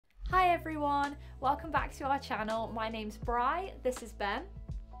everyone, welcome back to our channel. My name's Bry, this is Ben,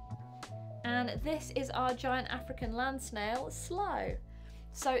 and this is our giant African land snail, Slow.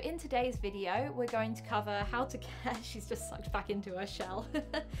 So in today's video, we're going to cover how to care. She's just sucked back into her shell.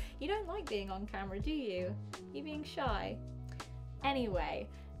 You don't like being on camera, do you? You being shy? Anyway,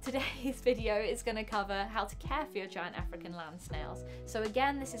 today's video is going to cover how to care for your giant African land snails. So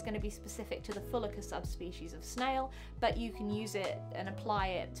again, this is going to be specific to the Fulica subspecies of snail, but you can use it and apply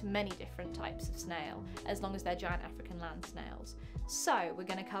it to many different types of snail, as long as they're giant African land snails. So we're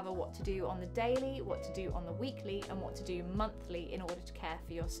going to cover what to do on the daily, what to do on the weekly, and what to do monthly in order to care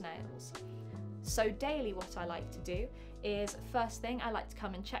for your snails. So daily, what I like to do is, first thing, I like to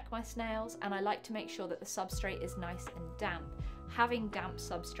come and check my snails, and I like to make sure that the substrate is nice and damp. Having damp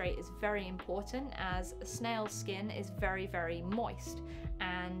substrate is very important, as a snail's skin is very, very moist,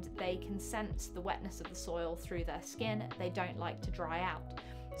 and they can sense the wetness of the soil through their skin. They don't like to dry out.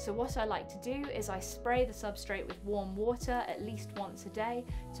 So what I like to do is I spray the substrate with warm water at least once a day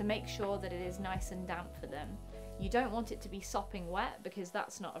to make sure that it is nice and damp for them. You don't want it to be sopping wet, because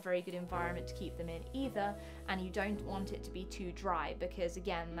that's not a very good environment to keep them in either, and you don't want it to be too dry, because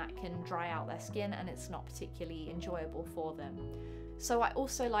again, that can dry out their skin and it's not particularly enjoyable for them. So I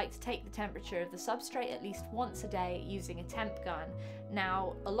also like to take the temperature of the substrate at least once a day using a temp gun.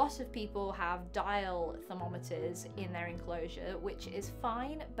 Now, a lot of people have dial thermometers in their enclosure, which is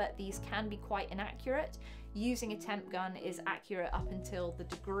fine, but these can be quite inaccurate. Using a temp gun is accurate up until the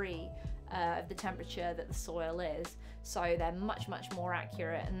degree of the temperature that the soil is, so they're much more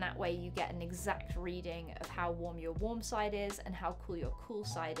accurate, and that way you get an exact reading of how warm your warm side is and how cool your cool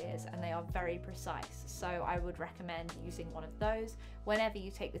side is, and they are very precise. So I would recommend using one of those whenever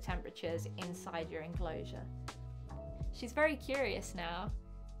you take the temperatures inside your enclosure. She's very curious now.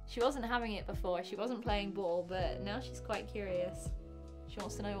 She wasn't having it before, she wasn't playing ball, but now she's quite curious. She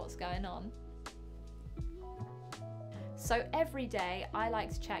wants to know what's going on. So every day I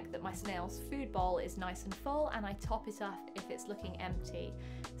like to check that my snail's food bowl is nice and full, and I top it up if it's looking empty.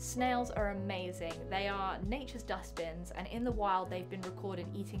 Snails are amazing. They are nature's dustbins, and in the wild they've been recorded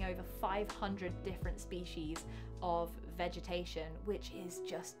eating over 500 different species of vegetation, which is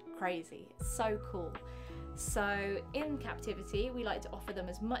just crazy. It's so cool. So in captivity, we like to offer them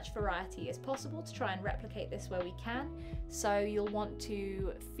as much variety as possible to try and replicate this where we can. So you'll want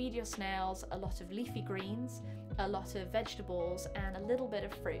to feed your snails a lot of leafy greens, a lot of vegetables, and a little bit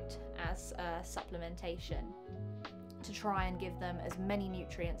of fruit as supplementation to try and give them as many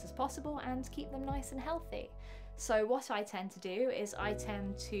nutrients as possible and keep them nice and healthy. So what I tend to do is I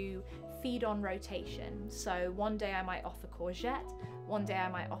tend to feed on rotation. So one day I might offer courgette, one day I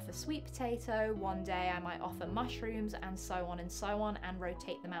might offer sweet potato, one day I might offer mushrooms, and so on, and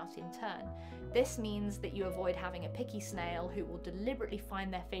rotate them out in turn. This means that you avoid having a picky snail who will deliberately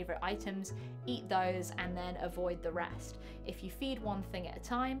find their favourite items, eat those, and then avoid the rest. If you feed one thing at a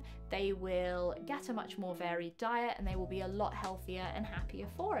time, they will get a much more varied diet, and they will be a lot healthier and happier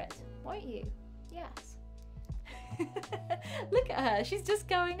for it, won't you? Yes. Look at her, she's just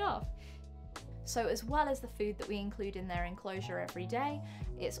going off. So as well as the food that we include in their enclosure every day,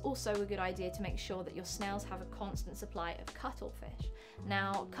 it's also a good idea to make sure that your snails have a constant supply of cuttlefish.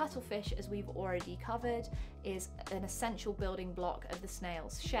 Now, cuttlefish, as we've already covered, is an essential building block of the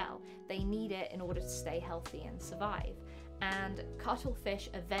snail's shell. They need it in order to stay healthy and survive. And cuttlefish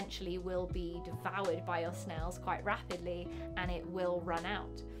eventually will be devoured by your snails quite rapidly, and it will run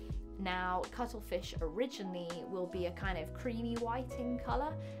out. Now, cuttlefish originally will be a kind of creamy white in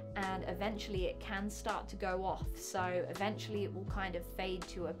colour, and eventually it can start to go off. So eventually it will kind of fade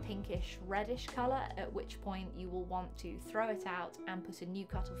to a pinkish reddish colour, at which point you will want to throw it out and put a new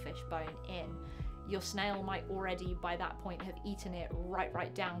cuttlefish bone in. Your snail might already by that point have eaten it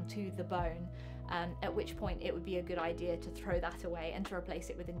right down to the bone, at which point it would be a good idea to throw that away and to replace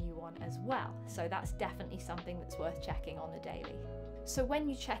it with a new one as well. So that's definitely something that's worth checking on the daily. So when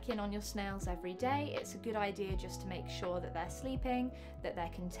you check in on your snails every day, it's a good idea just to make sure that they're sleeping, that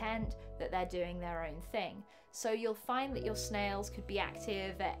they're content, that they're doing their own thing. So you'll find that your snails could be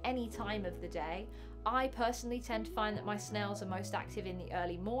active at any time of the day. I personally tend to find that my snails are most active in the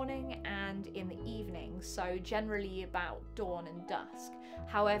early morning and in the evening, so generally about dawn and dusk.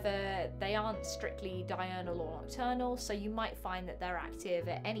 However, they aren't strictly diurnal or nocturnal, so you might find that they're active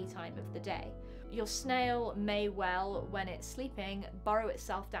at any time of the day. Your snail may well, when it's sleeping, burrow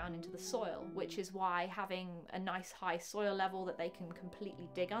itself down into the soil, which is why having a nice high soil level that they can completely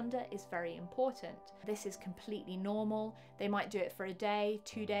dig under is very important. This is completely normal. They might do it for a day,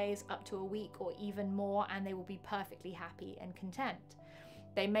 2 days, up to a week, or even more, and they will be perfectly happy and content.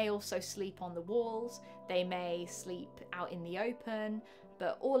 They may also sleep on the walls, they may sleep out in the open,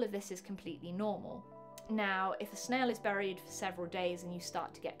 but all of this is completely normal. Now, if a snail is buried for several days and you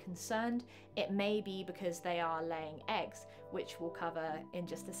start to get concerned, it may be because they are laying eggs, which we'll cover in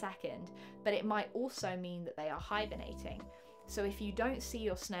just a second, but it might also mean that they are hibernating. So if you don't see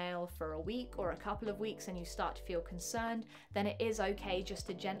your snail for a week or a couple of weeks and you start to feel concerned, then it is okay just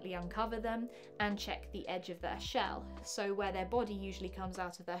to gently uncover them and check the edge of their shell. So where their body usually comes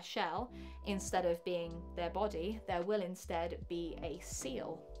out of their shell, instead of being their body, there will instead be a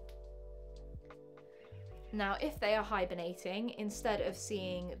seal. Now, if they are hibernating, instead of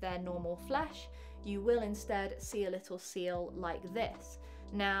seeing their normal flesh, you will instead see a little seal like this.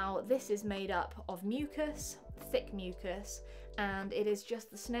 Now, this is made up of mucus, thick mucus, and it is just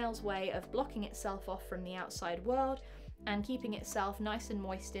the snail's way of blocking itself off from the outside world and keeping itself nice and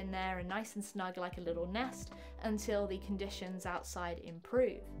moist in there and nice and snug like a little nest until the conditions outside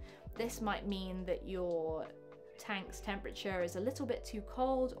improve. This might mean that your tank's temperature is a little bit too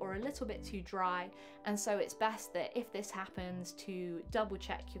cold or a little bit too dry, and so it's best that if this happens to double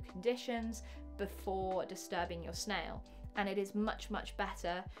check your conditions before disturbing your snail. And it is much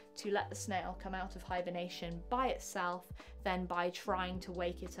better to let the snail come out of hibernation by itself than by trying to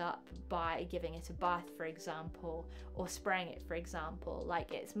wake it up by giving it a bath, for example, or spraying it, for example.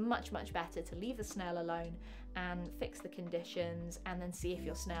 Like, it's much better to leave the snail alone and fix the conditions and then see if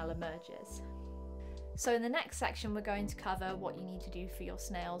your snail emerges. So in the next section, we're going to cover what you need to do for your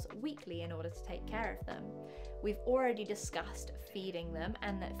snails weekly in order to take care of them. We've already discussed feeding them,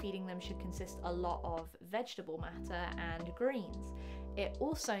 and that feeding them should consist a lot of vegetable matter and greens. It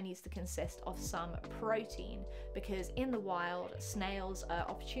also needs to consist of some protein, because in the wild, snails are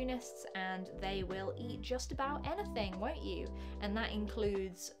opportunists and they will eat just about anything, won't you? And that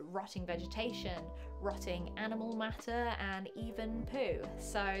includes rotting vegetation, rotting animal matter, and even poo.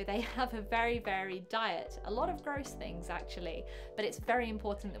 So they have a very varied diet, a lot of gross things actually, but it's very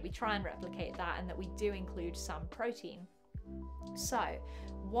important that we try and replicate that and that we do include some protein. So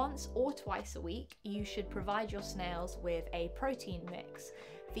once or twice a week, you should provide your snails with a protein mix.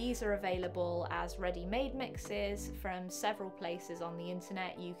 These are available as ready-made mixes from several places on the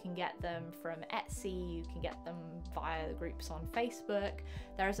internet. You can get them from Etsy, you can get them via the groups on Facebook.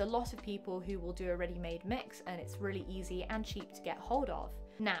 There's a lot of people who will do a ready-made mix, and it's really easy and cheap to get hold of.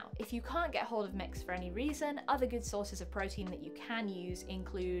 Now, if you can't get hold of mix for any reason, other good sources of protein that you can use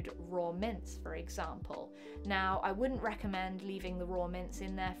include raw mince, for example. Now, I wouldn't recommend leaving the raw mince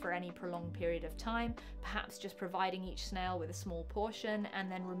in there for any prolonged period of time, perhaps just providing each snail with a small portion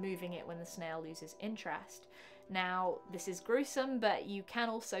and then removing it when the snail loses interest. Now, this is gruesome, but you can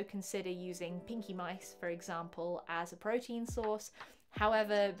also consider using pinky mice, for example, as a protein source.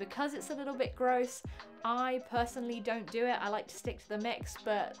 However, because it's a little bit gross, I personally don't do it. I like to stick to the mix,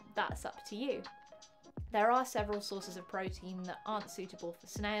 but that's up to you. There are several sources of protein that aren't suitable for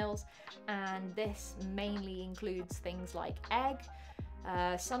snails, and this mainly includes things like egg.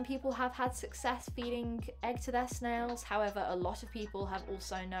 Some people have had success feeding egg to their snails, however a lot of people have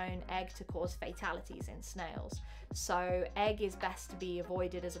also known egg to cause fatalities in snails. So egg is best to be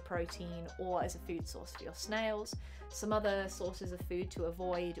avoided as a protein or as a food source for your snails. Some other sources of food to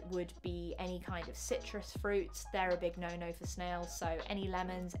avoid would be any kind of citrus fruits. They're a big no-no for snails, so any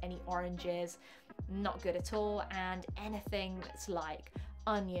lemons, any oranges, not good at all, and anything that's like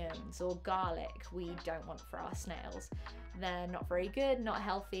onions or garlic we don't want for our snails. They're not very good, not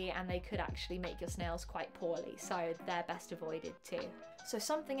healthy, and they could actually make your snails quite poorly, so they're best avoided too. So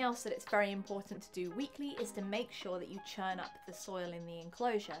something else that it's very important to do weekly is to make sure that you churn up the soil in the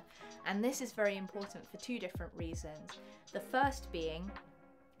enclosure, and this is very important for two different reasons. The first being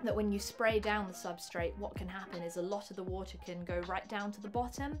that when you spray down the substrate, what can happen is a lot of the water can go right down to the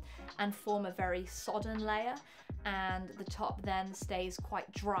bottom and form a very sodden layer, and the top then stays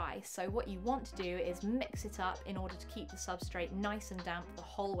quite dry. So what you want to do is mix it up in order to keep the substrate nice and damp the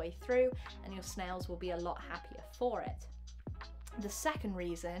whole way through, and your snails will be a lot happier for it. The second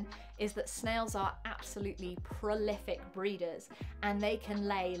reason is that snails are absolutely prolific breeders, and they can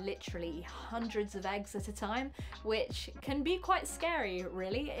lay literally hundreds of eggs at a time, which can be quite scary,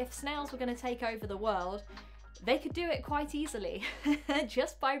 really. If snails were going to take over the world, they could do it quite easily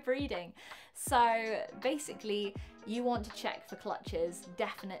just by breeding. So basically, you want to check for clutches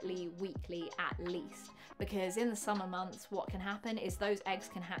definitely weekly at least, because in the summer months what can happen is those eggs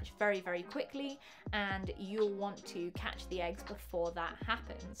can hatch very quickly, and you'll want to catch the eggs before that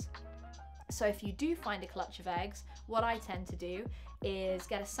happens. So if you do find a clutch of eggs, what I tend to do is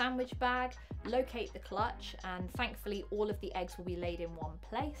get a sandwich bag, locate the clutch, and thankfully all of the eggs will be laid in one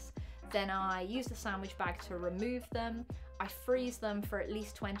place. Then I use the sandwich bag to remove them. I freeze them for at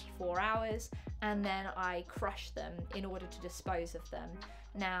least 24 hours and then I crush them in order to dispose of them.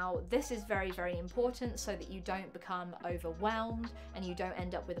 Now, this is very, very important so that you don't become overwhelmed and you don't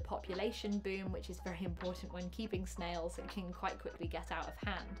end up with a population boom, which is very important when keeping snails. It can quite quickly get out of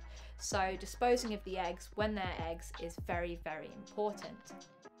hand. So disposing of the eggs when they're eggs is very, very important.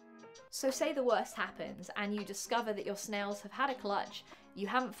 So say the worst happens and you discover that your snails have had a clutch, you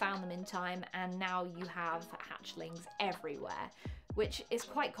haven't found them in time, and now you have hatchlings everywhere, which is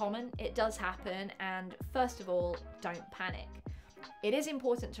quite common. It does happen, and first of all, don't panic. It is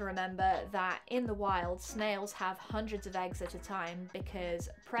important to remember that in the wild, snails have hundreds of eggs at a time because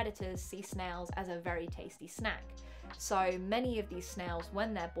predators see snails as a very tasty snack. So many of these snails,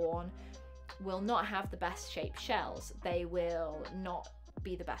 when they're born, will not have the best shaped shells. They will not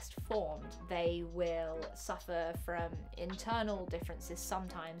be the best formed. They will suffer from internal differences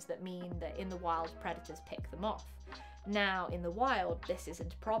sometimes that mean that in the wild predators pick them off. Now in the wild this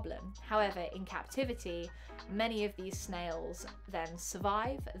isn't a problem. However, in captivity many of these snails then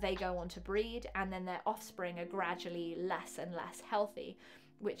survive, they go on to breed, and then their offspring are gradually less and less healthy,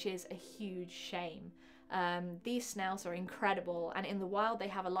 which is a huge shame. These snails are incredible, and in the wild they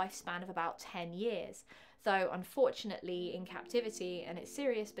have a lifespan of about 10 years. Though unfortunately in captivity, and it's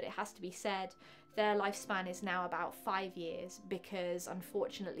serious but it has to be said, their lifespan is now about 5 years because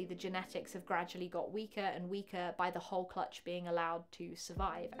unfortunately the genetics have gradually got weaker and weaker by the whole clutch being allowed to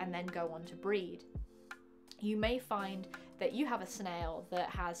survive and then go on to breed. You may find that you have a snail that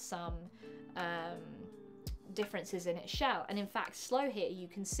has some differences in its shell, and in fact Slow here, you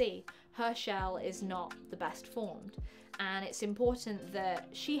can see her shell is not the best formed, and it's important that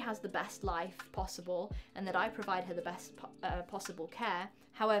she has the best life possible and that I provide her the best possible care.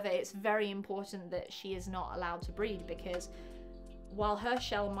 However, it's very important that she is not allowed to breed, because while her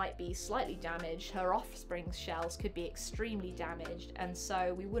shell might be slightly damaged, her offspring's shells could be extremely damaged, and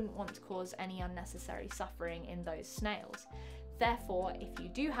so we wouldn't want to cause any unnecessary suffering in those snails. Therefore, if you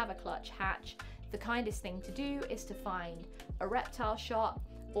do have a clutch hatch, the kindest thing to do is to find a reptile shop,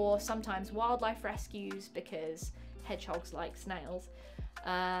 or sometimes wildlife rescues, because hedgehogs like snails.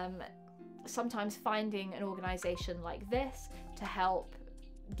 Sometimes finding an organisation like this to help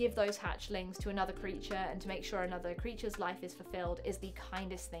give those hatchlings to another creature and to make sure another creature's life is fulfilled is the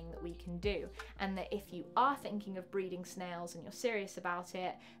kindest thing that we can do. And that if you are thinking of breeding snails and you're serious about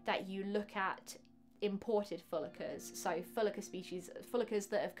it, that you look at imported fulicas, so fulica species, fulicas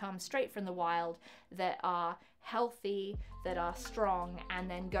that have come straight from the wild, that are healthy, that are strong, and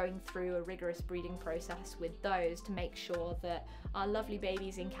then going through a rigorous breeding process with those to make sure that our lovely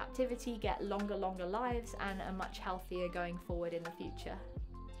babies in captivity get longer lives and are much healthier going forward in the future.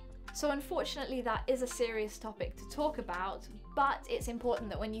 So unfortunately that is a serious topic to talk about, but it's important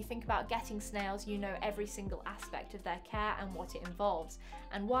that when you think about getting snails, you know every single aspect of their care and what it involves.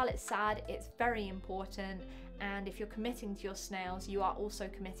 And while it's sad, it's very important, and if you're committing to your snails, you are also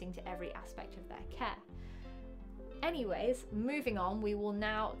committing to every aspect of their care. Anyways, moving on, we will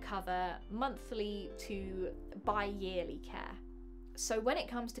now cover monthly to bi-yearly care. So when it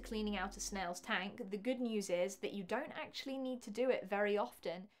comes to cleaning out a snail's tank, the good news is that you don't actually need to do it very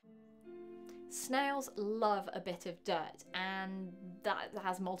often. Snails love a bit of dirt, and that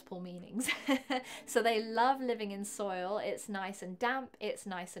has multiple meanings. So they love living in soil. It's nice and damp, it's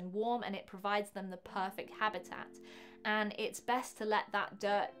nice and warm, and it provides them the perfect habitat. And it's best to let that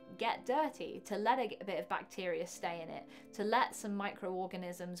dirt get dirty, to let a bit of bacteria stay in it, to let some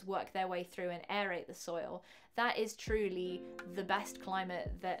microorganisms work their way through and aerate the soil. That is truly the best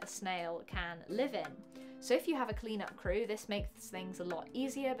climate that a snail can live in. So if you have a cleanup crew, this makes things a lot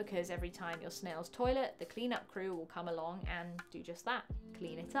easier, because every time your snail's toilet, the cleanup crew will come along and do just that,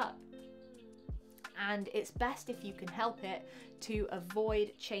 clean it up. And it's best, if you can help it, to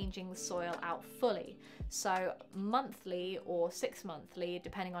avoid changing the soil out fully. So monthly or 6 monthly,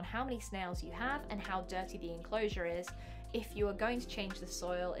 depending on how many snails you have and how dirty the enclosure is, if you are going to change the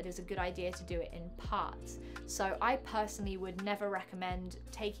soil, it is a good idea to do it in parts. So I personally would never recommend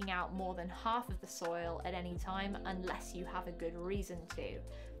taking out more than half of the soil at any time unless you have a good reason to.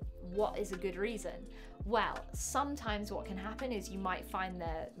 What is a good reason? Well, sometimes what can happen is you might find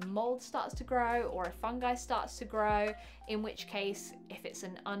that mold starts to grow or a fungi starts to grow, in which case, if it's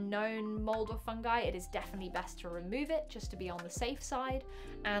an unknown mold or fungi, it is definitely best to remove it just to be on the safe side,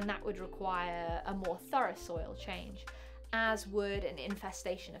 and that would require a more thorough soil change, as would an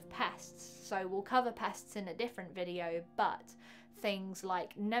infestation of pests. So we'll cover pests in a different video, but things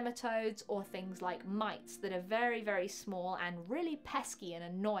like nematodes or things like mites that are very, very small and really pesky and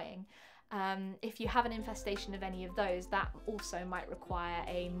annoying, If you have an infestation of any of those, that also might require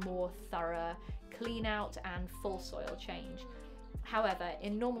a more thorough clean out and full soil change. However,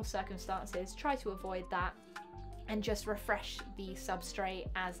 in normal circumstances, try to avoid that and just refresh the substrate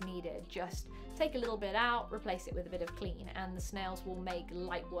as needed. Just take a little bit out, replace it with a bit of clean, and the snails will make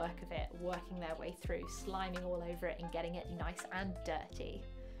light work of it, working their way through, sliming all over it and getting it nice and dirty.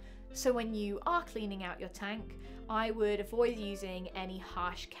 So when you are cleaning out your tank, I would avoid using any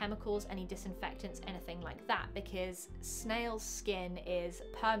harsh chemicals, any disinfectants, anything like that, because snails' skin is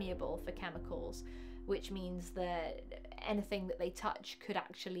permeable for chemicals, which means that anything that they touch could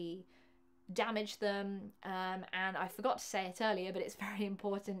actually damage them. And I forgot to say it earlier, but it's very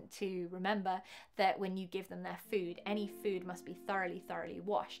important to remember that when you give them their food, any food must be thoroughly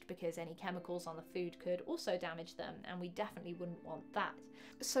washed, because any chemicals on the food could also damage them, and we definitely wouldn't want that.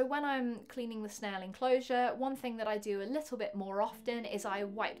 So when I'm cleaning the snail enclosure, one thing that I do a little bit more often is I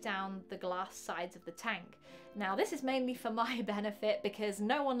wipe down the glass sides of the tank. Now this is mainly for my benefit, because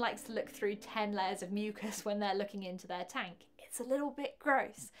no one likes to look through 10 layers of mucus when they're looking into their tank. It's a little bit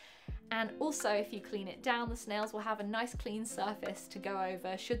gross. And also, if you clean it down, the snails will have a nice clean surface to go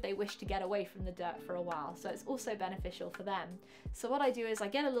over should they wish to get away from the dirt for a while. So it's also beneficial for them. So what I do is I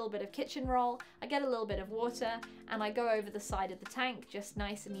get a little bit of kitchen roll, I get a little bit of water, and I go over the side of the tank just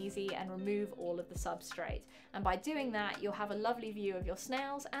nice and easy and remove all of the substrate. And by doing that, you'll have a lovely view of your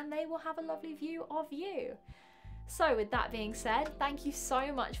snails and they will have a lovely view of you. So with that being said, thank you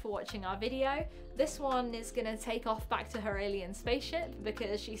so much for watching our video. This one is going to take off back to her alien spaceship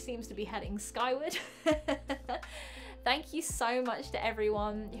because she seems to be heading skyward. Thank you so much to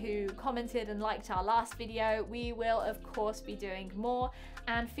everyone who commented and liked our last video. We will of course be doing more,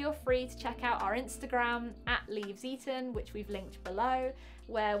 and feel free to check out our Instagram @leaveseaten, which we've linked below,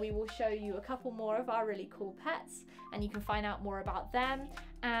 where we will show you a couple more of our really cool pets and you can find out more about them.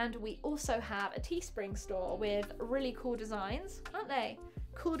 And we also have a Teespring store with really cool designs, aren't they?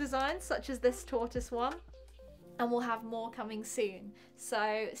 Cool designs such as this tortoise one. And we'll have more coming soon.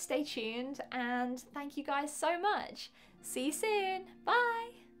 So stay tuned, and thank you guys so much. See you soon. Bye.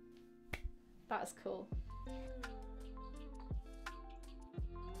 That was cool.